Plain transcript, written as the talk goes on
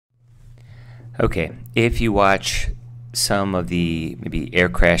Okay, if you watch some of the maybe air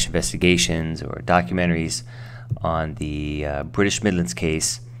crash investigations or documentaries on the British Midlands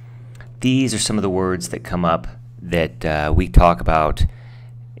case, these are some of the words that come up that we talk about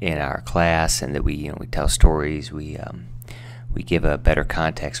in our class, and that we tell stories. We give a better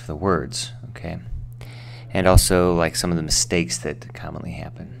context for the words. Okay, and also like some of the mistakes that commonly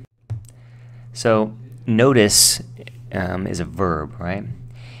happen. So notice is a verb, right?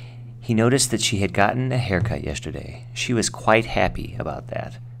 He noticed that she had gotten a haircut yesterday. She was quite happy about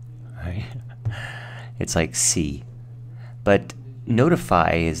that. Right? It's like see. But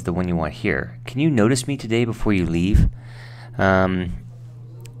notify is the one you want here. Can you notice me today before you leave?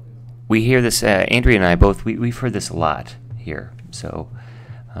 We hear this, Andrea and I both, we've heard this a lot here. So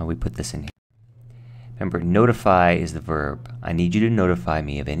we put this in here. Remember, notify is the verb. I need you to notify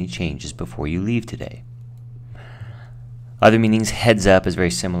me of any changes before you leave today. Other meanings, heads up is very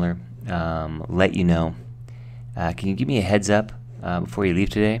similar. Let you know. Can you give me a heads up before you leave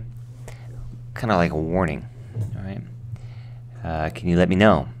today? Kind of like a warning. All right. Can you let me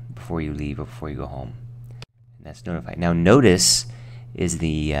know before you leave or before you go home? And that's notify. Now notice is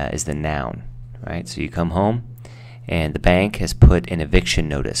the noun, right? So you come home, and the bank has put an eviction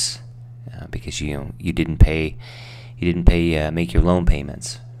notice because you didn't make your loan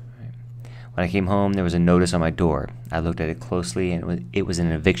payments. When I came home, there was a notice on my door. I looked at it closely, and it was an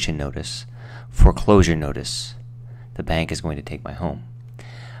eviction notice, foreclosure notice. The bank is going to take my home.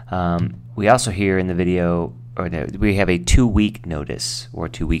 We also hear in the video, we have a 2-week notice or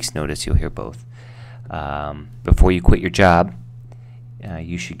 2 weeks notice. You'll hear both. Before you quit your job,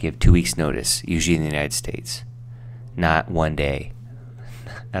 you should give 2 weeks notice, usually in the United States. Not 1 day.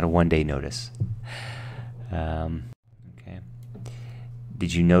 Not a 1-day notice.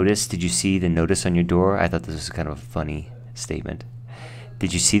 Did you notice? Did you see the notice on your door? I thought this was kind of a funny statement.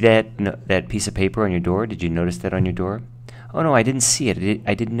 Did you see that piece of paper on your door? Did you notice that on your door? Oh no, I didn't see it.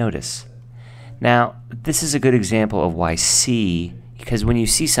 I didn't notice. Now, this is a good example of why see, because when you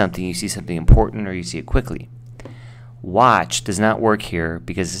see something important or you see it quickly. Watch does not work here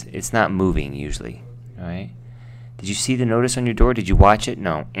because it's not moving usually. All right? Did you see the notice on your door? Did you watch it?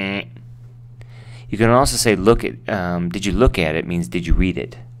 No. You can also say look at. Did you look at it? Means did you read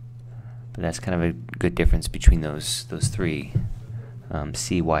it? But that's kind of a good difference between those three: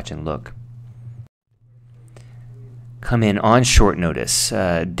 see, watch, and look. Come in on short notice.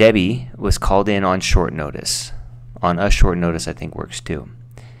 Debbie was called in on short notice. On a short notice, I think works too.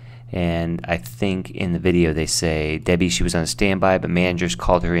 And I think in the video they say Debbie, she was on standby, but managers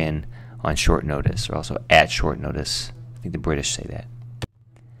called her in on short notice, or also at short notice. I think the British say that.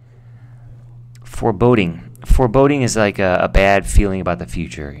 Foreboding. Foreboding is like a bad feeling about the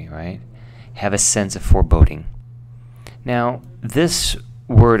future, right? Have a sense of foreboding. Now, this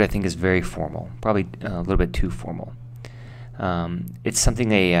word I think is very formal, probably a little bit too formal. It's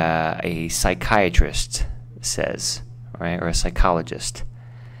something a psychiatrist says, right, or a psychologist.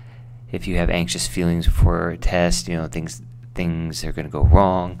 If you have anxious feelings before a test, things are going to go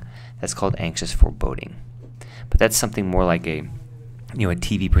wrong. That's called anxious foreboding. But that's something more like a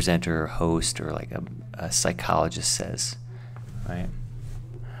TV presenter or host, or like a psychologist says, right?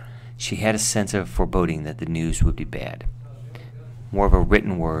 She had a sense of foreboding that the news would be bad. More of a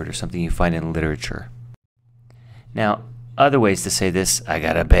written word or something you find in literature. Now, other ways to say this: I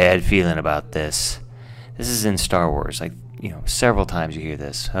got a bad feeling about this. This is in Star Wars. Like, several times you hear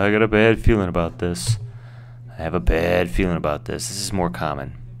this. I got a bad feeling about this. I have a bad feeling about this. This is more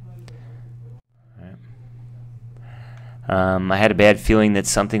common. I had a bad feeling that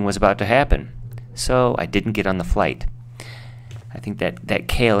something was about to happen, so I didn't get on the flight. I think that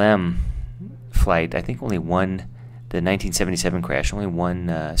KLM flight, I think only one, the 1977 crash, only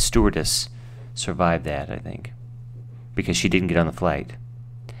one stewardess survived that, I think, because she didn't get on the flight.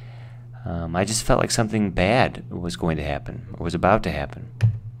 I just felt like something bad was going to happen, or was about to happen.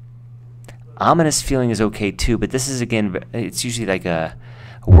 Ominous feeling is okay too, but this is, again, it's usually like a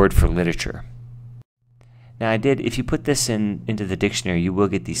word for literature. Now if you put this into the dictionary, you will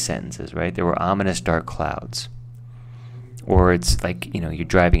get these sentences, right? There were ominous dark clouds. Or it's like, you're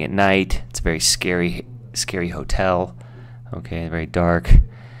driving at night, it's a very scary hotel, okay, very dark.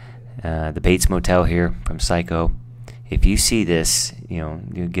 The Bates Motel here from Psycho. If you see this,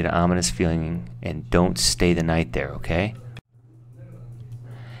 you get an ominous feeling, and don't stay the night there, okay?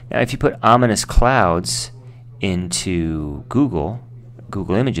 Now if you put ominous clouds into Google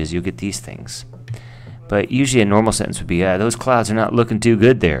Images, you'll get these things. But usually a normal sentence would be, those clouds are not looking too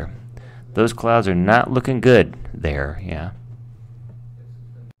good there. Those clouds are not looking good there, yeah.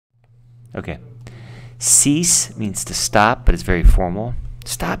 Okay. Cease means to stop, but it's very formal.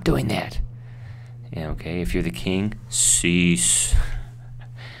 Stop doing that. Yeah, okay, if you're the king, cease.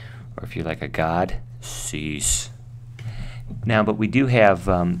 Or if you're like a god, cease. Now, but we do have,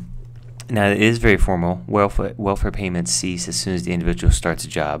 now it is very formal, welfare payments cease as soon as the individual starts a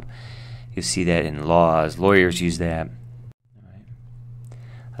job. You'll see that in laws. Lawyers use that.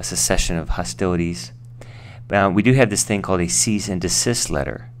 A cessation of hostilities. But we do have this thing called a cease and desist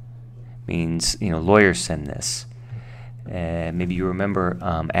letter. Means, you know, lawyers send this. Maybe you remember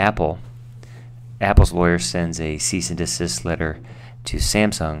Apple. Apple's lawyer sends a cease and desist letter to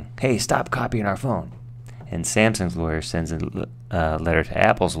Samsung. Hey, stop copying our phone. And Samsung's lawyer sends a letter to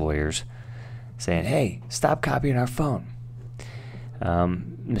Apple's lawyers saying, hey, stop copying our phone.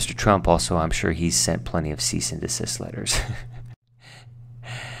 Mr. Trump also, I'm sure he's sent plenty of cease and desist letters.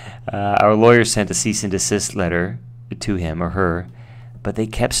 Our lawyers sent a cease and desist letter to him or her, but they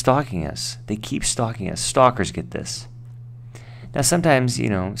kept stalking us. They keep stalking us. Stalkers get this. Now sometimes, you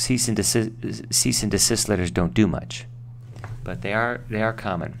know, cease and desist letters don't do much, but they are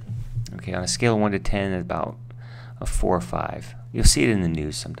common. Okay, on a scale of 1 to 10, it's about a 4 or 5. You'll see it in the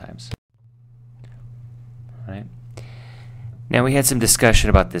news sometimes. All right. Now we had some discussion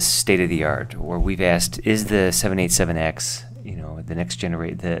about this state of the art, where we've asked, is the 787X, you know, the next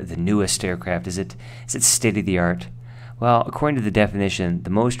generation, the newest aircraft, is it state of the art? Well, according to the definition, the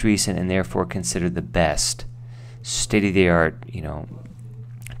most recent and therefore considered the best state of the art, you know,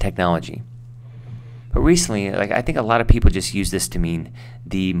 technology. But recently, like, I think a lot of people just use this to mean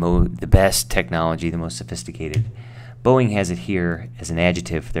the best technology, the most sophisticated. Boeing has it here as an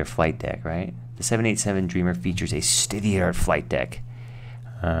adjective for their flight deck, right? The 787 Dreamer features a state-of-the-art flight deck.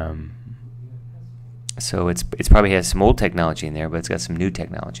 So it's probably has some old technology in there, but it's got some new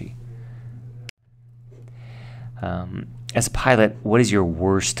technology. As a pilot, what is your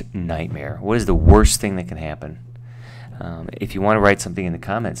worst nightmare? What is the worst thing that can happen? If you want to write something in the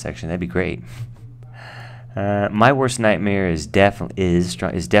comment section, that'd be great. My worst nightmare is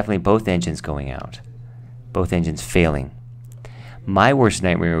definitely both engines going out, both engines failing. My worst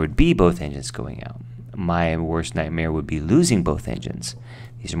nightmare would be both engines going out. My worst nightmare would be losing both engines.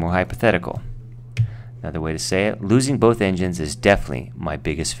 These are more hypothetical. Another way to say it, losing both engines is definitely my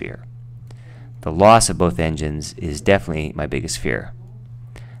biggest fear. The loss of both engines is definitely my biggest fear.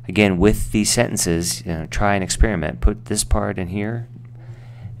 Again, with these sentences, you know, try and experiment. Put this part in here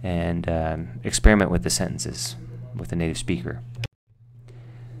and experiment with the sentences with a native speaker.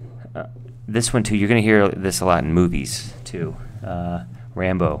 This one too, you're going to hear this a lot in movies too.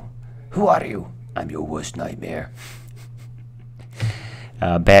 Rambo, who are you? I'm your worst nightmare.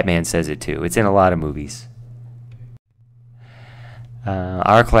 Batman says it too. It's in a lot of movies.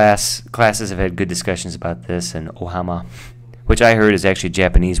 Our classes have had good discussions about this, and ohama, which I heard is actually a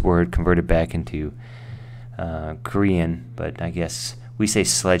Japanese word converted back into Korean, but I guess we say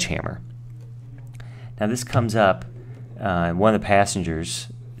sledgehammer. Now this comes up, one of the passengers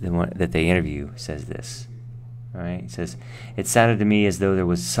that they interview says this. All right, it says, it sounded to me as though there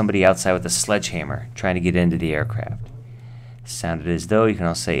was somebody outside with a sledgehammer trying to get into the aircraft. It sounded as though, you can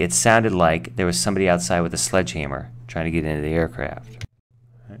also say, it sounded like there was somebody outside with a sledgehammer trying to get into the aircraft.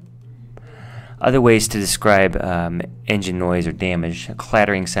 Right. Other ways to describe engine noise or damage, a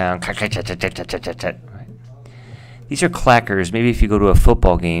clattering sound. Right. These are clackers. Maybe if you go to a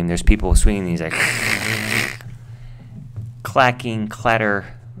football game, there's people swinging these like clacking, clatter,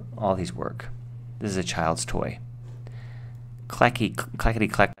 all these work. This is a child's toy. Clackety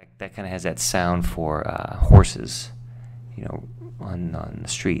clack, that kind of has that sound for horses, you know, on the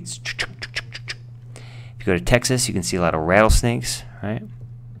streets. If you go to Texas, you can see a lot of rattlesnakes, right?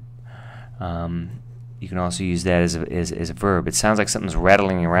 You can also use that as a verb. It sounds like something's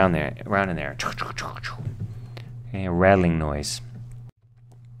rattling around in there. Okay, a rattling noise.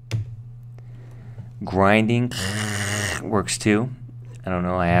 Grinding works too. I don't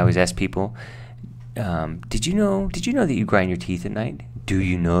know. I always ask people, did you know that you grind your teeth at night? Do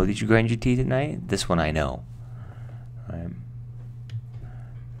you know that you grind your teeth at night? This one I know. Right.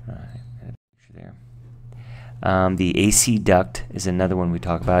 There. The AC duct is another one we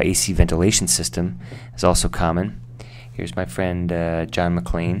talk about. AC ventilation system is also common. Here's my friend John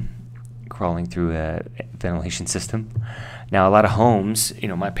McClane crawling through a ventilation system. Now, a lot of homes, you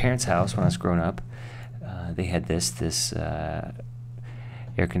know, my parents' house when I was growing up, they had this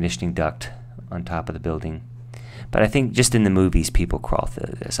air conditioning duct on top of the building. But I think just in the movies, people crawl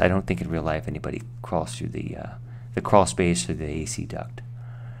through this. I don't think in real life anybody crawls through the crawl space or the AC duct.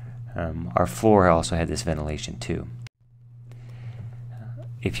 Our floor also had this ventilation too.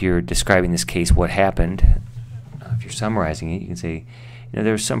 If you're describing this case, what happened, if you're summarizing it, you can say, you know,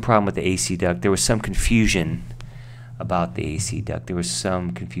 there was some problem with the AC duct. There was some confusion about the AC duct. There was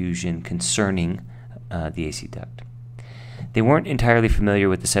some confusion concerning the AC duct. They weren't entirely familiar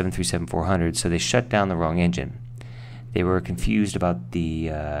with the 737-400, so they shut down the wrong engine. They were confused about the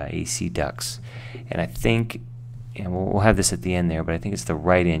AC ducts, and I think, and we'll have this at the end there, but I think it's the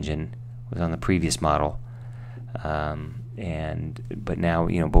right engine was on the previous model, but now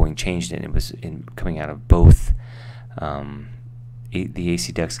Boeing changed it. And it was coming out of both. The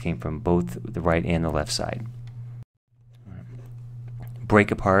AC ducts came from both the right and the left side.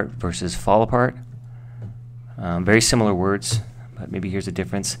 Break apart versus fall apart. Very similar words, but maybe here's a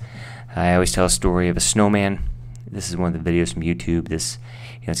difference. I always tell a story of a snowman. This is one of the videos from YouTube.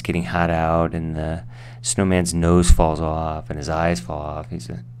 It's getting hot out, and the snowman's nose falls off, and his eyes fall off.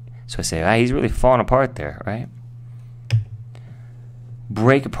 So I say, he's really falling apart there, right?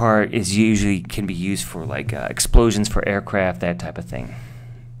 Break apart can be used for like explosions for aircraft, that type of thing.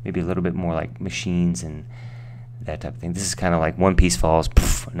 Maybe a little bit more like machines and that type of thing. This is kind of like one piece falls,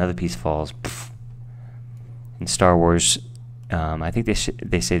 poof, another piece falls. Poof. In Star Wars, I think they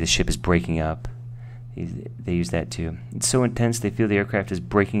say the ship is breaking up. They use that too. It's so intense they feel the aircraft is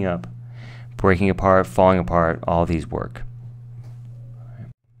breaking up, breaking apart, falling apart. All these work.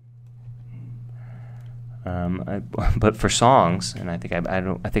 But for songs, and I think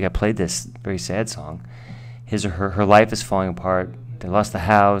I played this very sad song. His or her life is falling apart. They lost the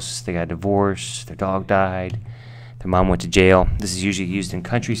house. They got divorced. Their dog died. Their mom went to jail. This is usually used in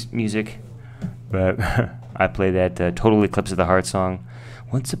country music, but I play that Total Eclipse of the Heart song.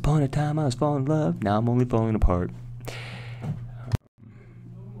 Once upon a time I was falling in love. Now I'm only falling apart.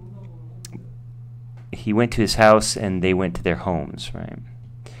 He went to his house and they went to their homes, right?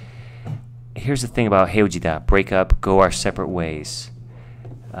 Here's the thing about heojida, break up, go our separate ways.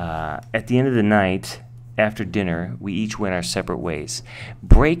 At the end of the night, after dinner, we each went our separate ways.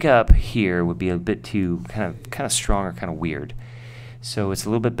 Break up here would be a bit too kind of strong or kind of weird. So it's a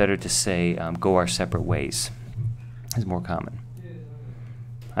little bit better to say go our separate ways. It's more common.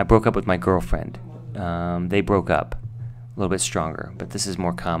 I broke up with my girlfriend. They broke up. A little bit stronger, but this is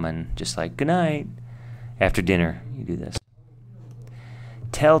more common, just like good night. After dinner, you do this.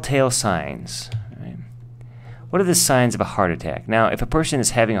 Telltale signs. Right? What are the signs of a heart attack? Now, if a person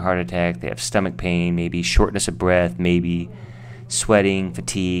is having a heart attack, they have stomach pain, maybe shortness of breath, maybe sweating,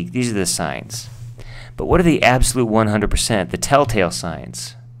 fatigue. These are the signs. But what are the absolute 100%, the telltale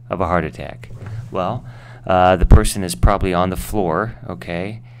signs of a heart attack? Well, the person is probably on the floor,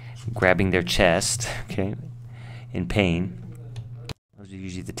 okay, grabbing their chest, okay, in pain. Those are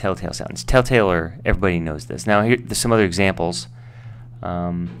usually the telltale signs. Telltale, everybody knows this. Now, there's some other examples.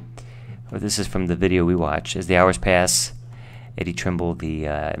 This is from the video we watch. As the hours pass, Eddie Trimble, the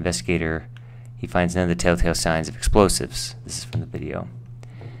investigator, he finds none of the telltale signs of explosives. This is from the video.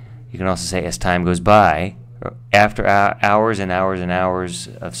 You can also say, as time goes by, or after hours and hours and hours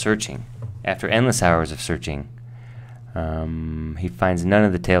of searching, after endless hours of searching, he finds none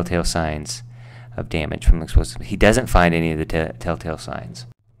of the telltale signs of damage from explosives. He doesn't find any of the telltale signs.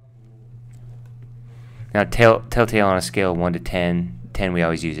 Now, telltale on a scale of 1 to 10. 10 we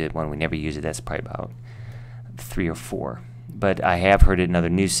always use it, 1 we never use it. That's probably about 3 or 4. But I have heard it in other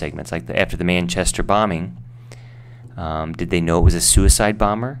news segments, like after the Manchester bombing. Did they know it was a suicide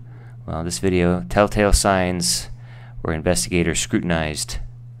bomber? Well, this video, telltale signs where investigators scrutinized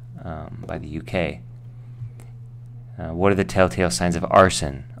by the UK. What are the telltale signs of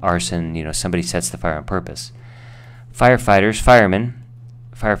arson? Arson, somebody sets the fire on purpose. Firemen,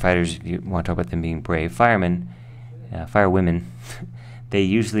 if you want to talk about them being brave, firewomen, they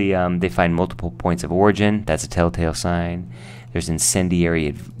usually they find multiple points of origin. That's a telltale sign. There's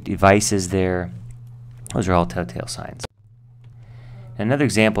incendiary devices there. Those are all telltale signs. Another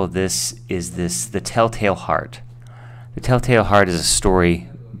example of this is the Telltale Heart. The Telltale Heart is a story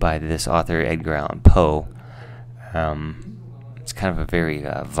by this author Edgar Allan Poe. It's kind of a very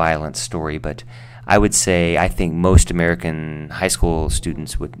violent story, but I would say I think most American high school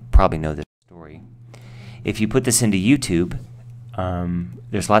students would probably know this story. If you put this into YouTube,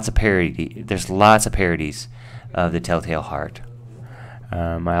 there's lots of parody. There's lots of parodies of the Telltale Heart.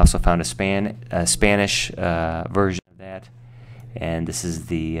 I also found a Spanish version of that, and this is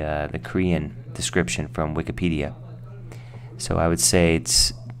the Korean description from Wikipedia. So I would say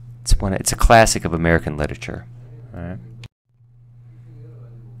it's a classic of American literature. All right.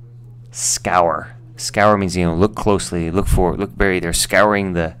 Scour. Scour means look closely, they're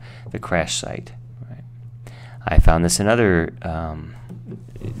scouring the crash site. Right. I found this in other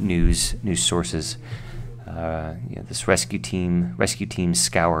news sources. This rescue team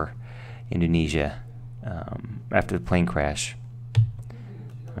scour Indonesia after the plane crash.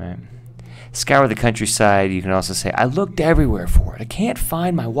 Right. Scour the countryside. You can also say, I looked everywhere for it. I can't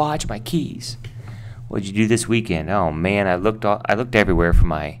find my watch, my keys. What'd you do this weekend? Oh man, I looked everywhere for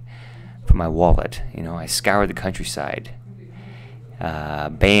my wallet. You know, I scoured the countryside.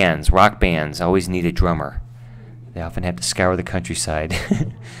 Rock bands always need a drummer. They often have to scour the countryside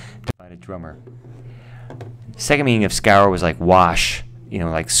to find a drummer. Second meaning of scour was like wash, you know,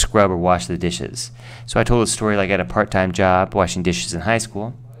 like scrub or wash the dishes. So I told a story like I had a part-time job washing dishes in high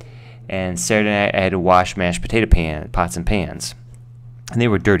school, and Saturday night I had to wash mashed potato pots and pans, and they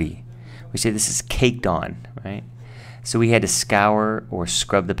were dirty. We say this is caked on, right? So we had to scour or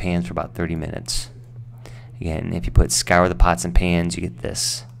scrub the pans for about 30 minutes. Again, if you put scour the pots and pans, you get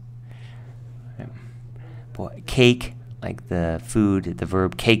this. Boy, cake, like the food, the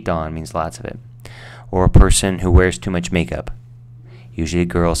verb caked on means lots of it. Or a person who wears too much makeup. Usually a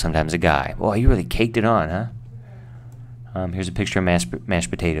girl, sometimes a guy. Boy, you really caked it on, huh? Here's a picture of mashed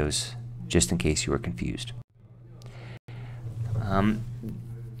potatoes, just in case you were confused.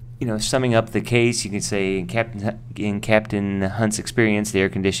 You know, summing up the case, you can say in Captain Hunt's experience, the air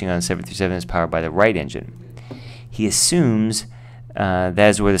conditioning on 737 is powered by the right engine. He assumes that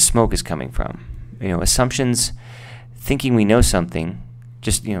is where the smoke is coming from. You know, assumptions, thinking we know something,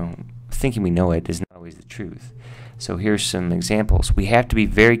 just, you know, thinking we know it is not always the truth. So here's some examples. We have to be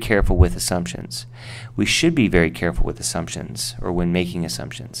very careful with assumptions. We should be very careful with assumptions, or when making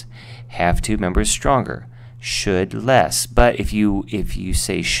assumptions. Have to, remember, is stronger. Should, less. But if you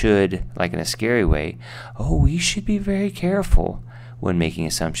say should, like in a scary way, oh, we should be very careful when making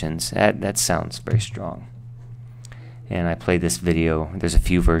assumptions, that sounds very strong. And I played this video. There's a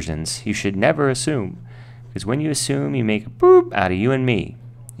few versions. You should never assume, because when you assume, you make a boop out of you and me.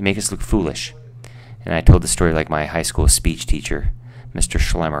 You make us look foolish. And I told the story like my high school speech teacher, Mr.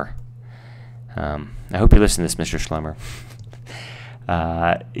 Schlemmer. I hope you listen to this, Mr. Schlemmer.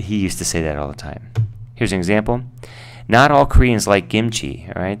 He used to say that all the time. Here's an example. Not all Koreans like kimchi,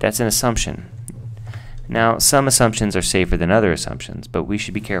 all right? That's an assumption. Now, some assumptions are safer than other assumptions, but we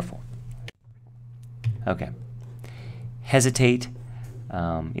should be careful. Okay. Hesitate.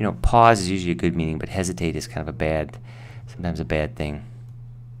 You know, pause is usually a good meaning, but hesitate is kind of sometimes a bad thing.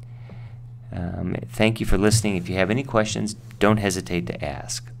 Thank you for listening. If you have any questions, don't hesitate to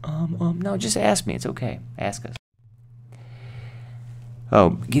ask. No, just ask me. It's okay. Ask us.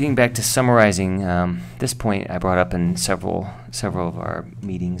 Oh, getting back to summarizing, this point I brought up in several of our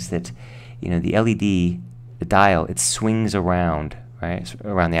meetings that, you know, the LED, the dial, it swings around, right,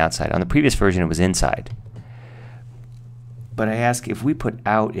 around the outside. On the previous version, it was inside. But I ask, if we put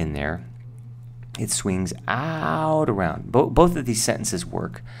out in there, it swings out around. Both of these sentences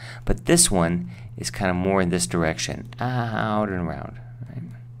work, but this one is kind of more in this direction, out and around. Right?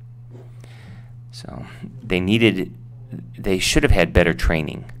 So they should have had better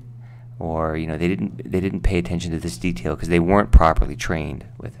training, or, you know, they didn't pay attention to this detail because they weren't properly trained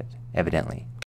with it, evidently.